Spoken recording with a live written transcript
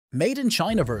Made in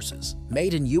China versus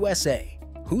Made in USA.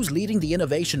 Who's leading the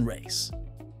innovation race?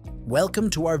 Welcome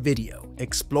to our video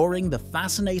exploring the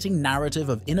fascinating narrative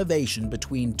of innovation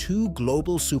between two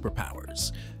global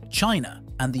superpowers, China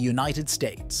and the United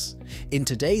States. In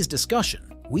today's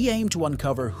discussion, we aim to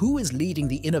uncover who is leading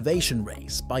the innovation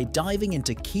race by diving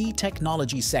into key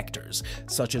technology sectors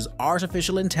such as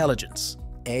artificial intelligence,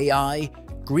 AI,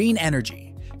 green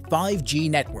energy, 5G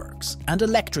networks, and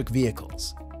electric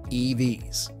vehicles,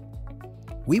 EVs.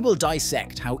 We will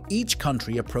dissect how each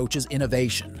country approaches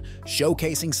innovation,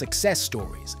 showcasing success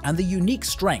stories and the unique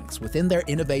strengths within their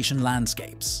innovation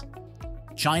landscapes.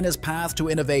 China's path to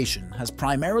innovation has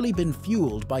primarily been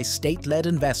fueled by state-led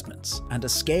investments and a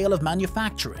scale of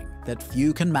manufacturing that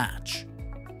few can match.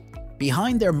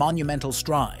 Behind their monumental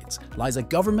strides lies a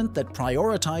government that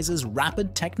prioritizes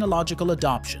rapid technological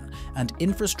adoption and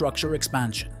infrastructure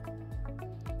expansion.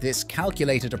 This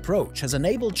calculated approach has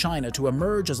enabled China to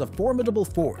emerge as a formidable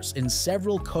force in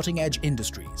several cutting-edge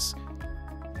industries.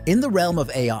 In the realm of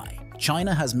AI,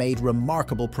 China has made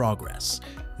remarkable progress.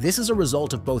 This is a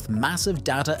result of both massive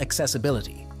data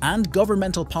accessibility and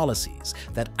governmental policies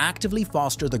that actively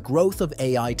foster the growth of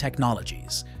AI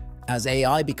technologies. As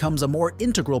AI becomes a more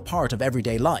integral part of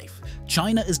everyday life,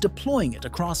 China is deploying it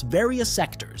across various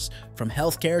sectors, from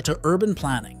healthcare to urban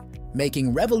planning,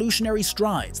 making revolutionary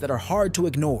strides that are hard to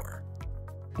ignore.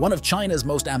 One of China's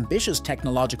most ambitious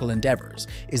technological endeavors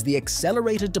is the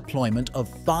accelerated deployment of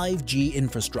 5G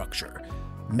infrastructure.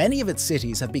 Many of its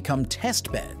cities have become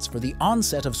test beds for the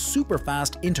onset of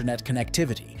super-fast internet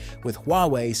connectivity, with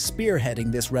Huawei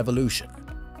spearheading this revolution.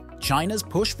 China's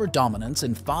push for dominance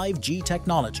in 5G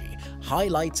technology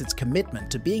highlights its commitment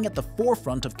to being at the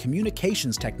forefront of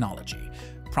communications technology,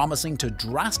 promising to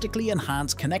drastically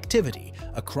enhance connectivity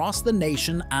across the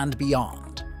nation and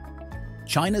beyond.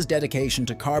 China's dedication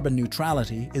to carbon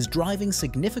neutrality is driving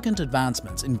significant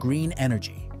advancements in green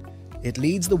energy. It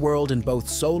leads the world in both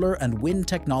solar and wind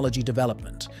technology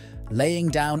development, laying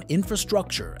down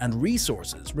infrastructure and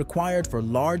resources required for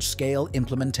large-scale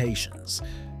implementations.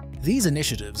 These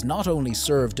initiatives not only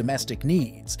serve domestic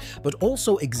needs, but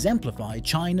also exemplify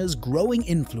China's growing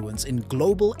influence in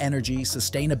global energy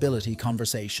sustainability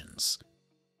conversations.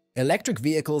 Electric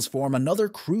vehicles form another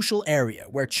crucial area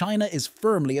where China is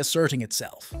firmly asserting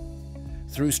itself.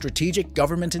 Through strategic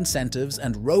government incentives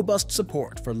and robust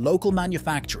support for local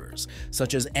manufacturers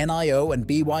such as NIO and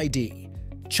BYD,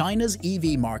 China's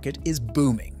EV market is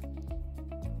booming.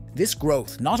 This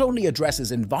growth not only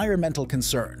addresses environmental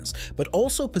concerns, but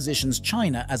also positions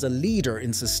China as a leader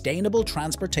in sustainable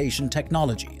transportation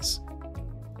technologies.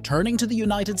 Turning to the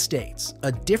United States,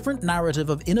 a different narrative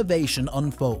of innovation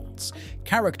unfolds,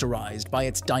 characterized by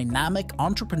its dynamic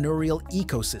entrepreneurial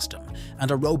ecosystem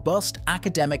and a robust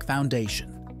academic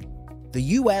foundation. The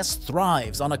US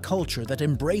thrives on a culture that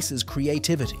embraces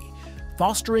creativity,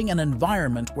 fostering an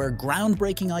environment where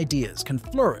groundbreaking ideas can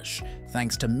flourish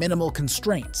thanks to minimal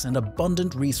constraints and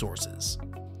abundant resources.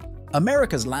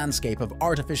 America's landscape of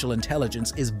artificial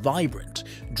intelligence is vibrant,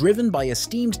 driven by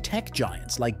esteemed tech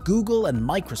giants like Google and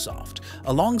Microsoft,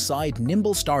 alongside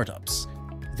nimble startups.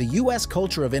 The US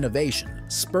culture of innovation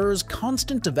spurs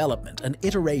constant development and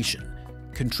iteration,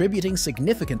 contributing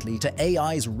significantly to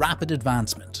AI's rapid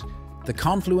advancement. The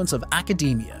confluence of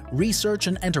academia, research,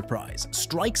 and enterprise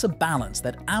strikes a balance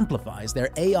that amplifies their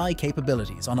AI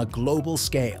capabilities on a global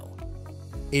scale.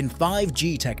 In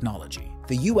 5G technology,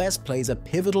 the US plays a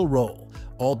pivotal role,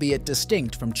 albeit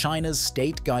distinct from China's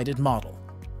state-guided model.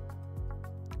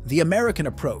 The American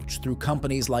approach, through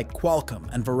companies like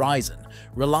Qualcomm and Verizon,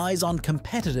 relies on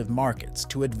competitive markets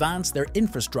to advance their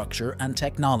infrastructure and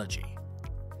technology.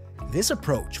 This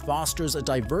approach fosters a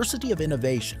diversity of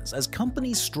innovations as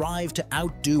companies strive to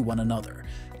outdo one another,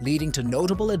 leading to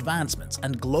notable advancements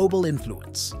and global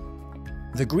influence.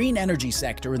 The green energy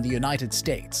sector in the United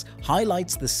States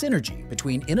highlights the synergy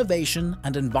between innovation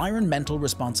and environmental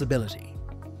responsibility.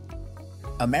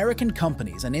 American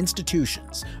companies and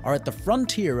institutions are at the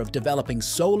frontier of developing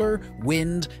solar,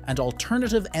 wind, and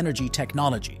alternative energy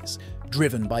technologies,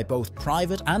 driven by both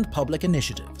private and public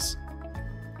initiatives.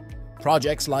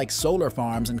 Projects like solar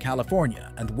farms in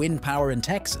California and wind power in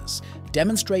Texas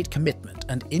demonstrate commitment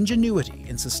and ingenuity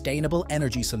in sustainable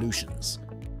energy solutions.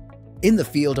 In the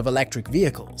field of electric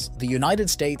vehicles, the United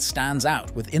States stands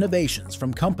out with innovations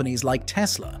from companies like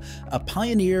Tesla, a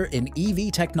pioneer in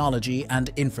EV technology and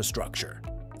infrastructure.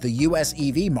 The US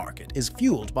EV market is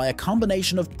fueled by a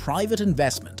combination of private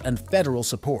investment and federal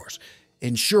support,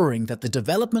 ensuring that the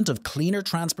development of cleaner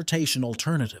transportation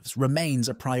alternatives remains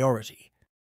a priority.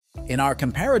 In our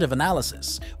comparative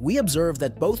analysis, we observe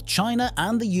that both China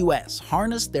and the US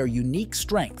harness their unique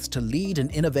strengths to lead in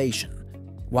innovation.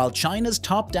 While China's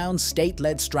top-down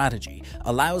state-led strategy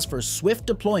allows for swift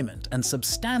deployment and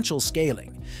substantial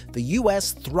scaling, the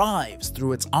US thrives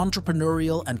through its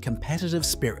entrepreneurial and competitive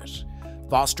spirit,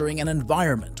 fostering an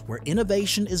environment where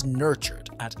innovation is nurtured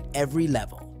at every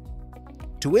level.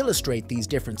 To illustrate these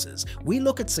differences, we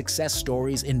look at success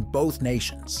stories in both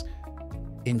nations.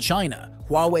 In China,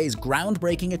 Huawei's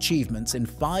groundbreaking achievements in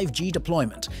 5G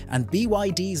deployment and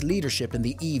BYD's leadership in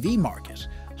the EV market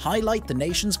highlight the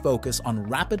nation's focus on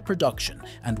rapid production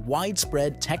and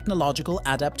widespread technological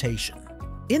adaptation.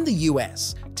 In the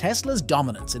US, Tesla's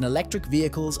dominance in electric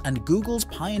vehicles and Google's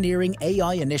pioneering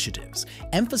AI initiatives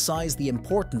emphasize the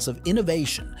importance of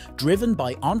innovation driven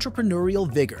by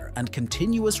entrepreneurial vigor and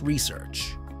continuous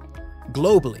research.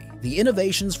 Globally, the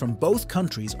innovations from both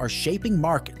countries are shaping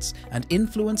markets and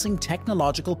influencing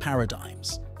technological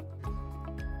paradigms.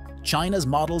 China's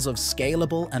models of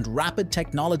scalable and rapid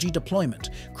technology deployment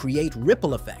create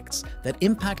ripple effects that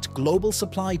impact global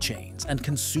supply chains and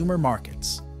consumer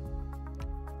markets.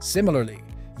 Similarly,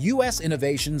 US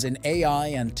innovations in AI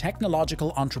and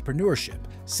technological entrepreneurship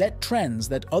set trends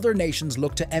that other nations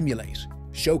look to emulate,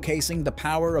 showcasing the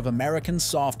power of American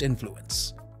soft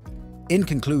influence. In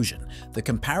conclusion, the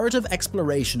comparative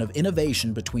exploration of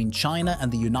innovation between China and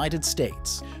the United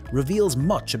States reveals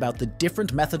much about the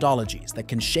different methodologies that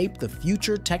can shape the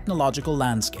future technological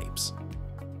landscapes.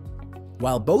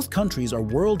 While both countries are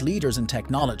world leaders in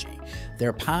technology,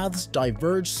 their paths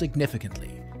diverge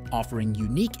significantly, offering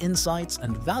unique insights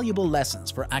and valuable lessons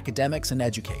for academics and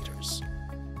educators.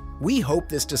 We hope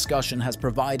this discussion has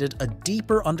provided a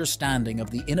deeper understanding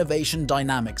of the innovation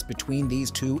dynamics between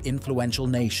these two influential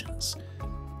nations.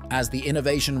 As the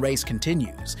innovation race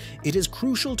continues, it is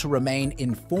crucial to remain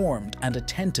informed and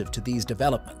attentive to these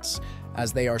developments,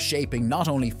 as they are shaping not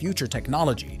only future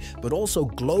technology, but also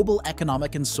global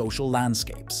economic and social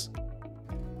landscapes.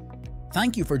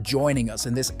 Thank you for joining us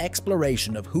in this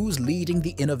exploration of who's leading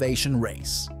the innovation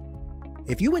race.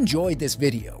 If you enjoyed this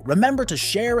video, remember to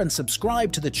share and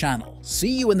subscribe to the channel.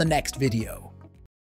 See you in the next video.